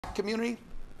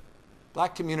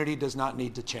black community does not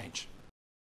need to change.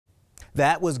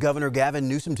 That was Governor Gavin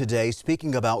Newsom today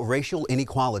speaking about racial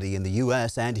inequality in the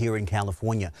U.S. and here in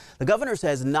California. The governor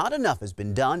says not enough has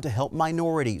been done to help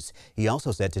minorities. He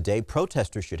also said today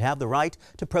protesters should have the right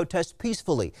to protest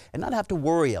peacefully and not have to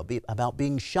worry about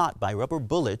being shot by rubber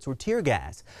bullets or tear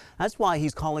gas. That's why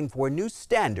he's calling for a new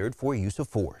standard for use of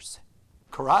force.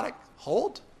 Carotid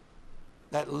hold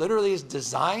that literally is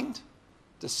designed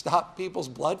to stop people's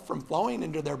blood from flowing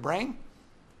into their brain,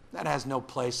 that has no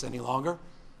place any longer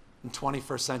in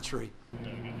 21st century.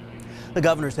 The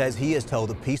governor says he has told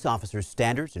the peace officers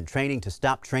standards and training to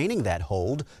stop training that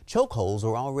hold. Chokeholds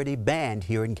are already banned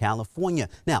here in California.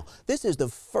 Now, this is the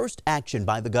first action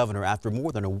by the governor after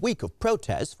more than a week of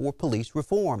protests for police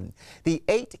reform. The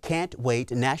 8 Can't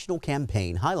Wait national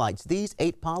campaign highlights these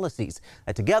 8 policies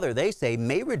that together they say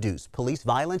may reduce police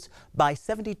violence by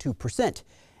 72%.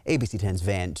 ABC 10's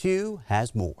Van Tu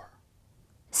has more.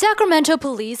 Sacramento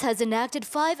Police has enacted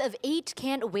 5 of 8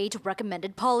 Can't Wait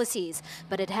recommended policies,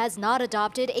 but it has not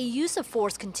adopted a use of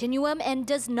force continuum and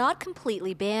does not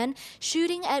completely ban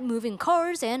shooting at moving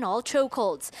cars and all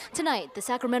chokeholds. Tonight, the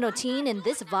Sacramento teen in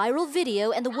this viral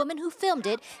video and the woman who filmed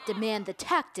it demand the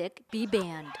tactic be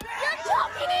banned.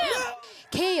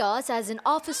 Chaos as an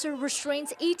officer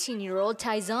restrains 18-year-old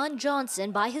Tyzon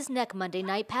Johnson by his neck Monday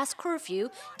night past curfew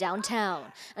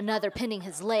downtown. Another pinning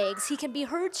his legs, he can be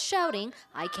heard shouting,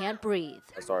 "I can't breathe."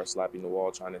 I started slapping the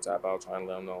wall, trying to tap out, trying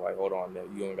to let him know, like, hold on, man,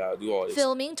 you don't gotta do all this.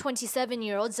 Filming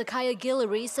 27-year-old Zakiya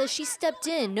Guillory says she stepped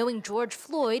in knowing George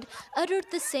Floyd uttered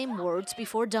the same words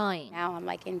before dying. Now I'm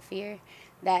like in fear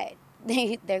that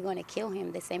they're going to kill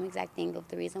him, the same exact thing of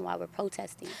the reason why we're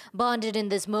protesting. Bonded in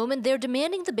this moment, they're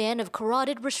demanding the ban of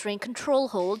carotid restraint control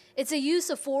hold. It's a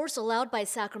use of force allowed by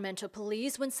Sacramento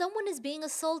police when someone is being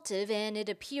assaultive and it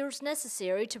appears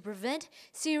necessary to prevent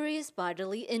serious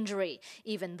bodily injury,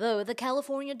 even though the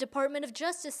California Department of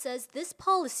Justice says this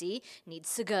policy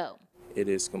needs to go. It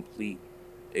is complete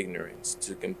ignorance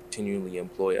to continually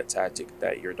employ a tactic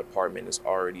that your department has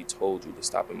already told you to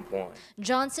stop employing.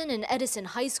 Johnson, an Edison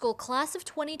High School class of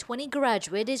 2020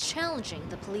 graduate, is challenging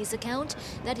the police account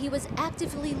that he was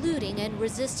actively looting and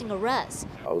resisting arrest.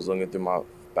 I was looking through my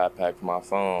backpack for my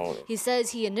phone. He says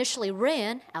he initially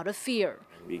ran out of fear.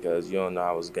 Because you don't know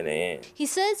how it was going to end. He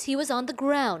says he was on the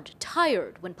ground,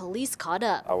 tired, when police caught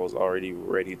up. I was already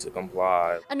ready to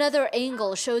comply. Another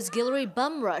angle shows Guillory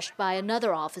bum-rushed by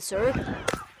another officer,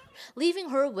 leaving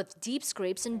her with deep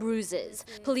scrapes and bruises.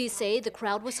 Police say the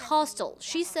crowd was hostile.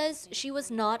 She says she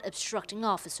was not obstructing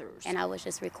officers. And I was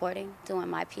just recording, doing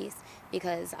my piece,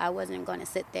 because I wasn't going to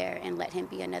sit there and let him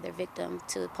be another victim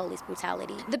to police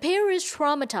brutality. The pair is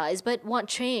traumatized but want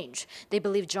change. They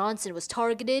believe Johnson was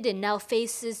targeted and now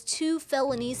faces 2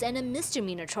 felonies and a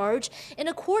misdemeanor charge in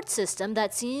a court system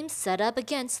that seems set up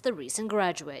against the recent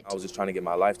graduate. I was just trying to get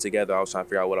my life together. I was trying to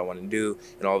figure out what I wanted to do,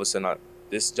 and all of a sudden,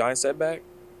 this giant setback,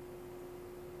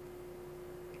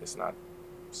 it's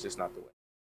just not the way.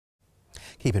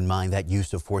 Keep in mind that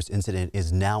use of force incident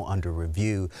is now under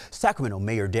review. Sacramento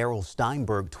Mayor Darrell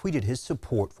Steinberg tweeted his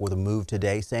support for the move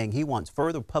today, saying he wants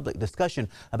further public discussion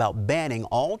about banning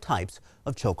all types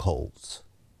of chokeholds.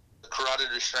 Carotid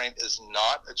restraint is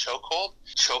not a chokehold.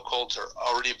 Chokeholds are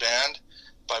already banned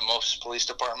by most police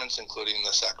departments, including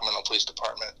the Sacramento Police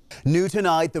Department. New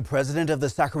tonight, the president of the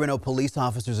Sacramento Police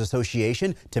Officers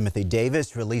Association, Timothy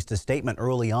Davis, released a statement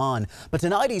early on. But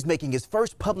tonight he's making his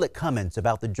first public comments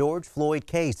about the George Floyd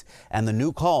case and the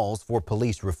new calls for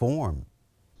police reform.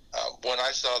 When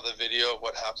I saw the video of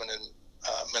what happened in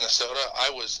Minnesota,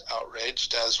 I was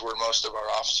outraged, as were most of our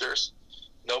officers.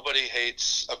 Nobody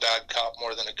hates a bad cop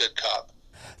more than a good cop.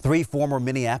 3 former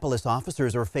Minneapolis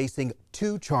officers are facing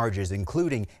 2 charges,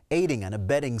 including aiding and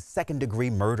abetting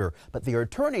second-degree murder. But their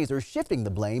attorneys are shifting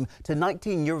the blame to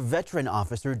 19-year veteran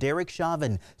officer Derek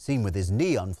Chauvin, seen with his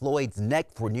knee on Floyd's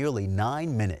neck for nearly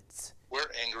 9 minutes.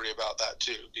 We're angry about that,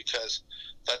 too, because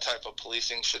that type of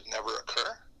policing should never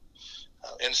occur.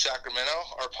 In Sacramento,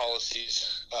 our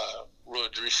policies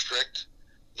would restrict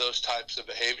those types of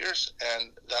behaviors,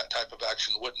 and that type of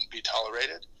action wouldn't be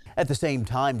tolerated. At the same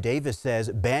time, Davis says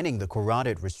banning the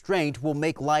carotid restraint will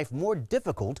make life more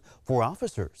difficult for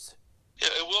officers.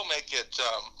 It will make it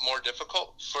more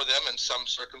difficult for them in some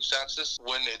circumstances.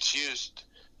 When it's used,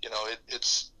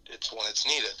 it's when it's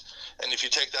needed. And if you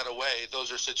take that away,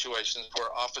 those are situations where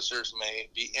officers may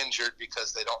be injured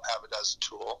because they don't have it as a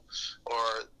tool, or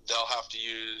they'll have to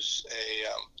use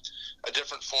a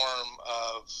different form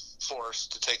of force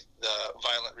to take the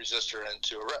violent resistor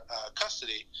into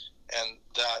custody, and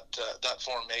that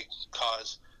form may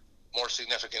cause more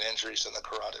significant injuries than the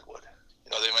carotid would.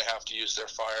 they may have to use their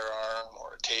firearm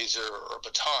or a taser or a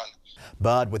baton.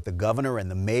 But with the governor and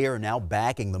the mayor now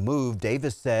backing the move,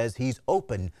 Davis says he's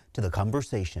open to the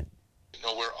conversation.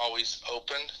 We're always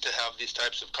open to have these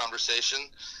types of conversation.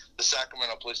 The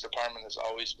Sacramento Police Department has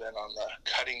always been on the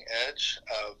cutting edge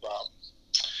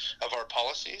of our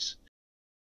policies.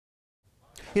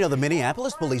 The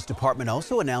Minneapolis Police Department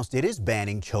also announced it is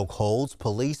banning chokeholds.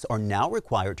 Police are now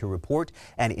required to report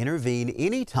and intervene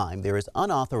anytime there is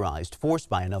unauthorized force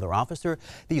by another officer.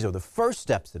 These are the first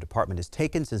steps the department has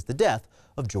taken since the death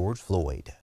of George Floyd.